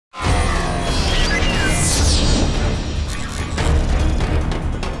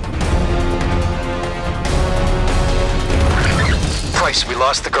twice. We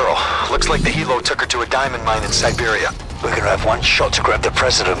lost the girl. Looks like the helo took her to a diamond mine in Siberia. We're gonna have one shot to grab the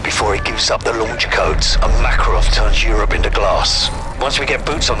president before he gives up the launch codes, and Makarov turns Europe into glass. Once we get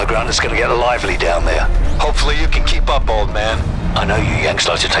boots on the ground, it's gonna get lively down there. Hopefully you can keep up, old man. I know you Yanks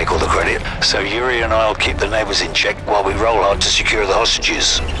like to take all the credit, so Yuri and I'll keep the neighbors in check while we roll out to secure the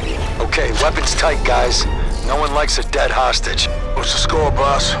hostages. Okay, weapons tight, guys. No one likes a dead hostage. What's the score,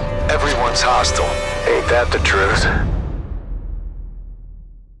 boss? Everyone's hostile. Ain't that the truth?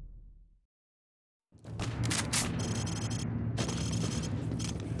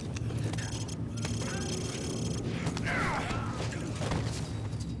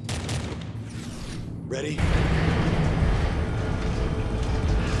 Ready?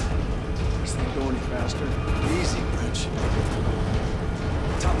 This thing go any faster? Easy, Bridge.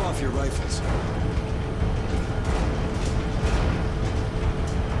 Top off your rifles.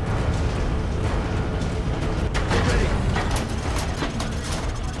 Get ready.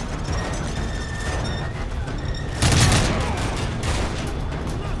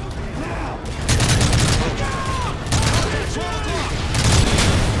 Now! Look out!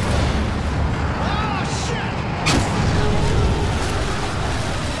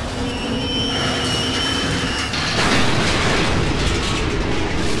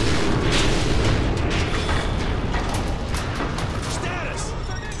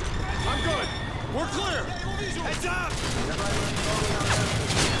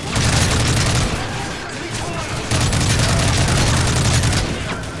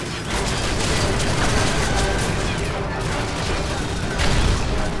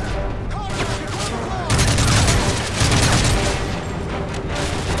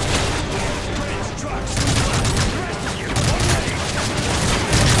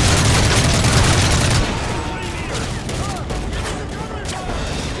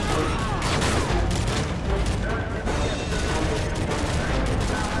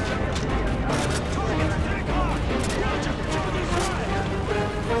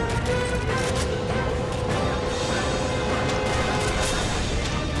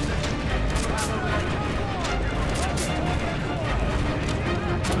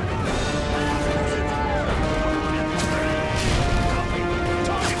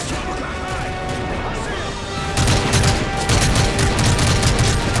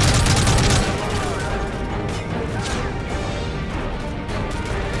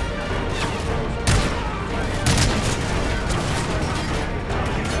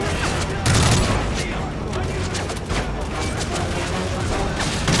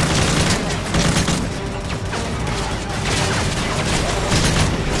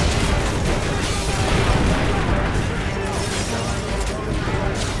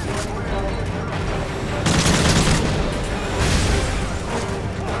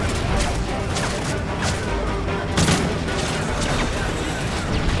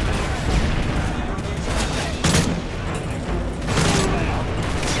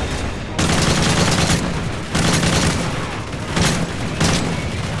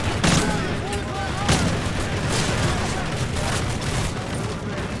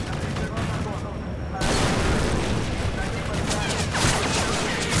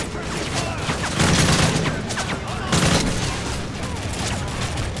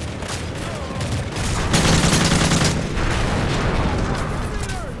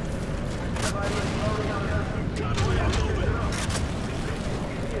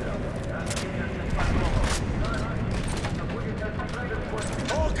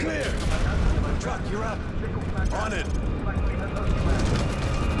 You're up. On it.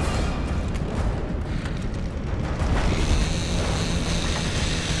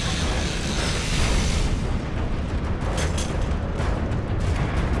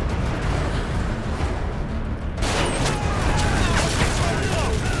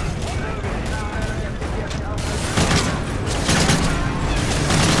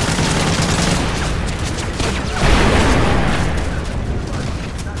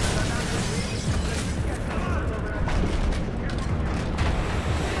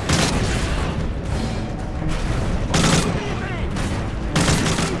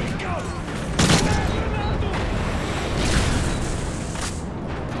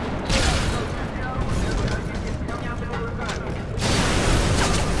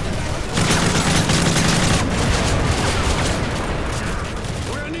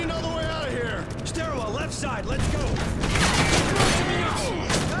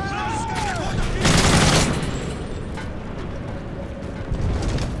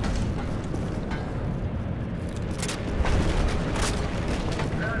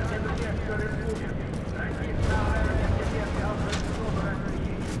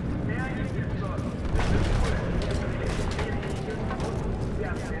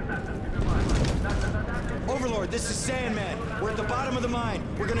 the mine.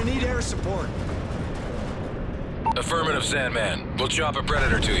 We're gonna need air support. Affirmative, Sandman. We'll chop a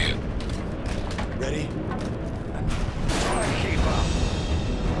Predator to you. Ready? Keep up.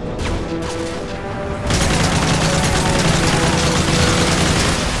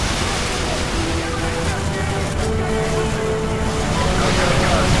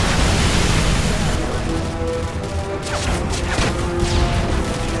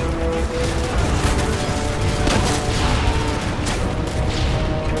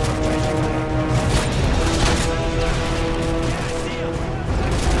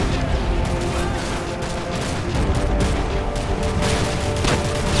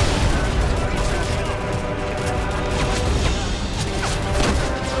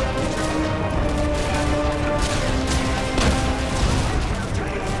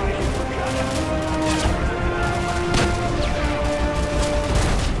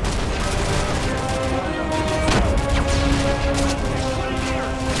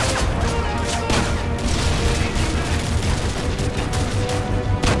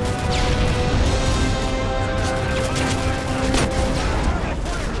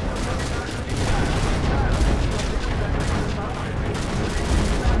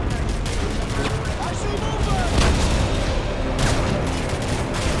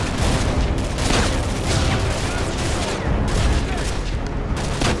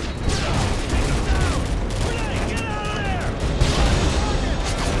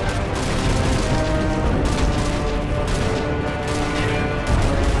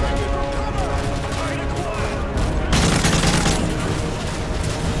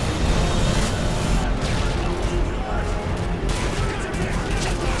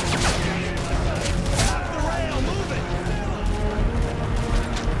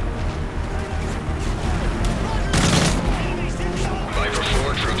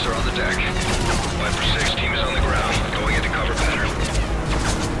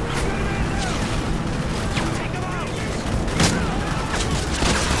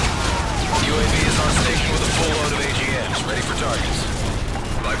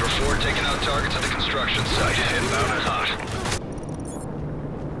 Targets at the construction site, inbound and hot.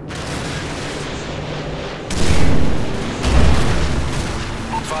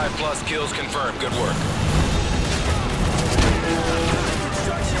 +5 kills confirmed. Good work.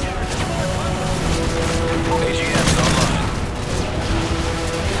 AGM's online.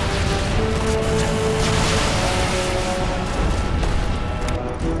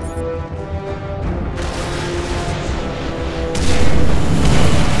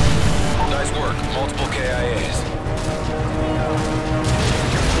 Nice work. Multiple KIAs.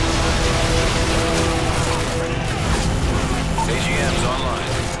 AGM's online.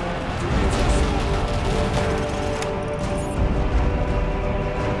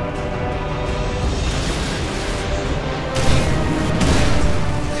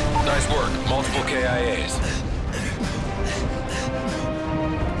 Nice work. Multiple KIAs.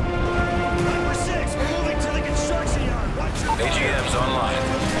 Number 6, we're moving to the construction yard. Watch your AGM's online.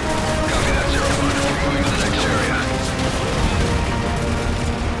 Copy that, 0-1. We're moving to the next area.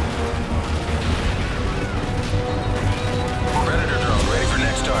 Predator drone ready for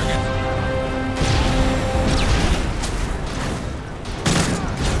next target.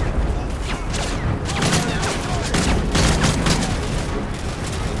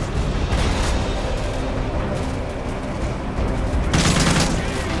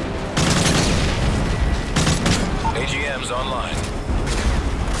 AGM's online.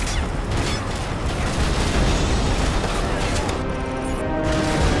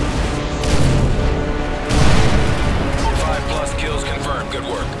 +5 kills confirmed. Good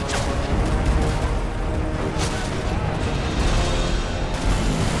work.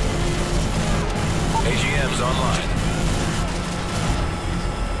 AGM's online.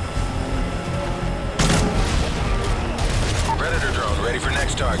 Predator drone ready for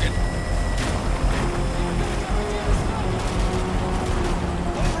next target.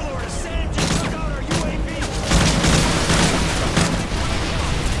 Overlord, a SAM just took out our UAV.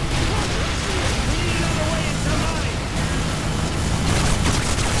 We need another way into mine.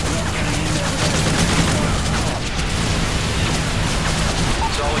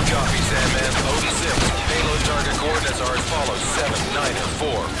 Solid copy, Sandman. Odin 6. Payload target coordinates are as follows: 7, 9, and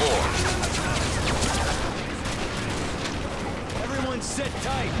 4, 4. Everyone sit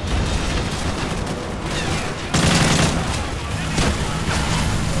tight.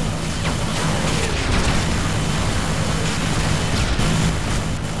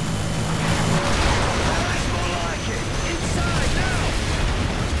 Inside now.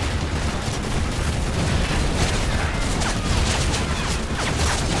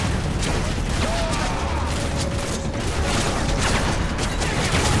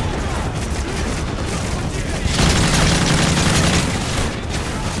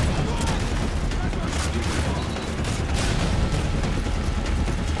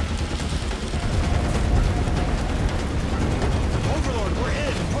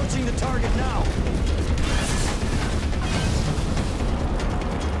 target now!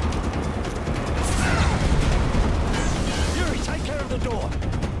 Yuri, take care of the door!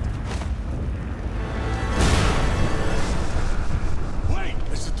 Wait!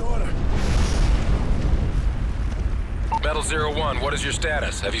 It's the daughter! Metal 01, what is your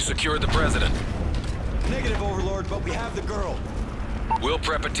status? Have you secured the president? Negative, Overlord, but we have the girl. We'll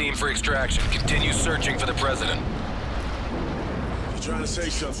prep a team for extraction. Continue searching for the president. You trying to say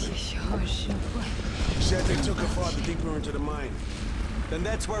something? She said they took her father deeper into the mine. Then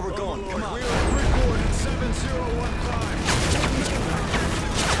that's where we're going. Come on. We're on record at 701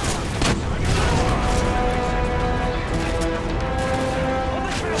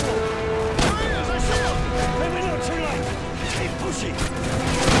 Keep pushing!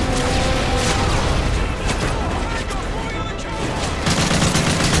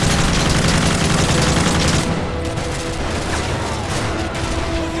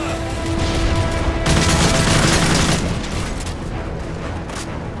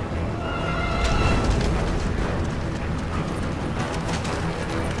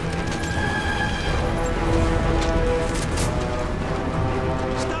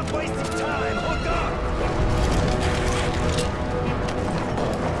 Stop wasting time! Hook up!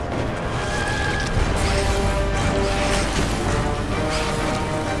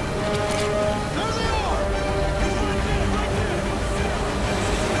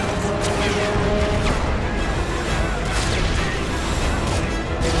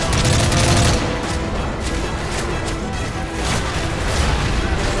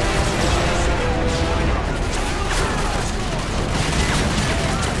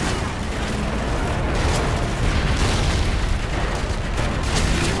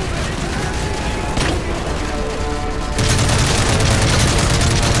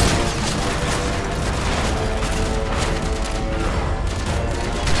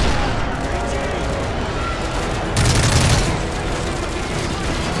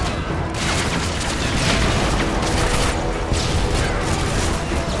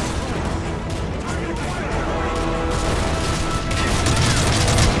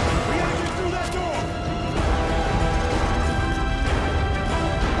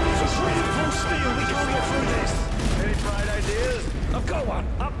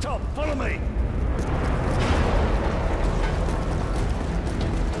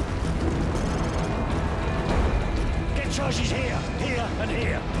 Charges here, here, and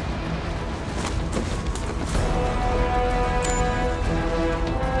here.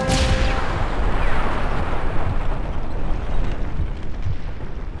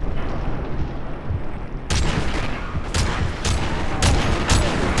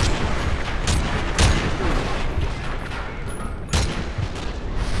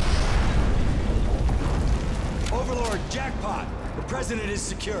 Overlord, jackpot. The president is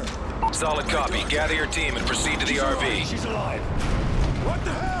secure. Solid copy. Gather your team and proceed to the RV. She's alive. What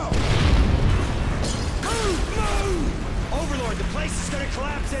the hell? Move! Move! Overlord, the place is gonna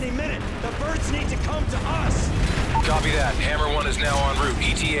collapse any minute. The birds need to come to us. Copy that. Hammer 1 is now en route.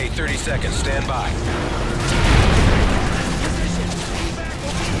 ETA 30 seconds. Stand by. Position. Back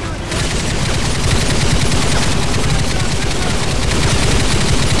over here.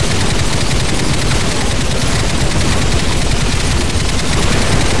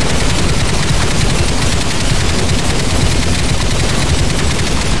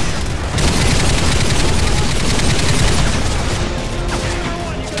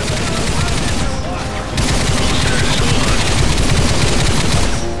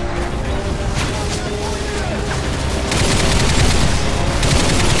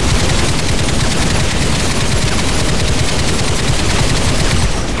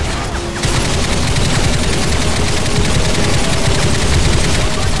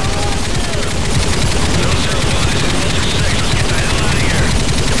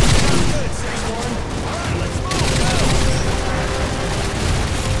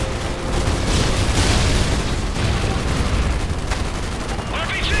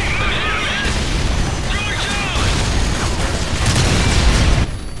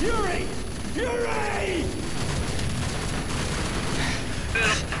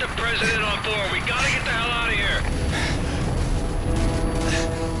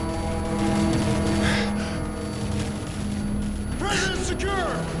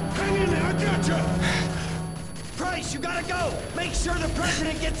 Price, you gotta go! Make sure the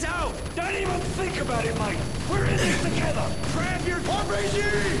president gets out! Don't even think about it, Mike! We're in this together! Grab your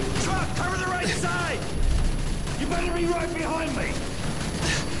RPG! Truck, cover the right side! You better be right behind me!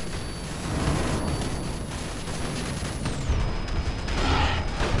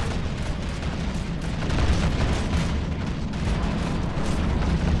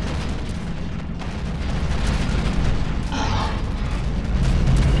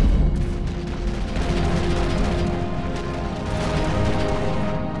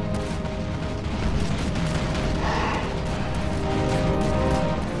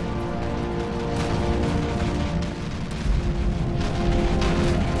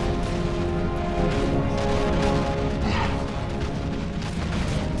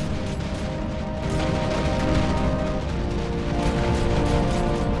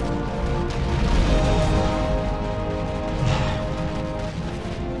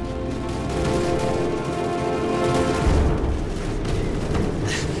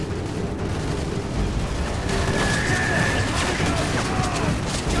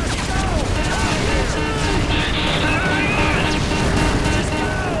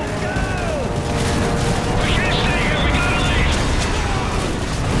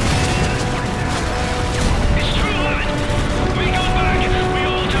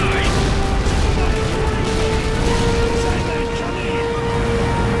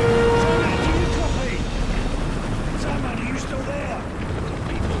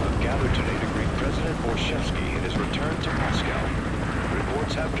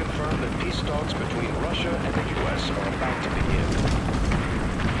 confirmed that peace talks between Russia and the U.S. are about to begin.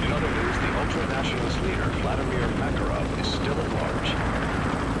 In other news, the ultra-nationalist leader, Vladimir Makarov, is still at large.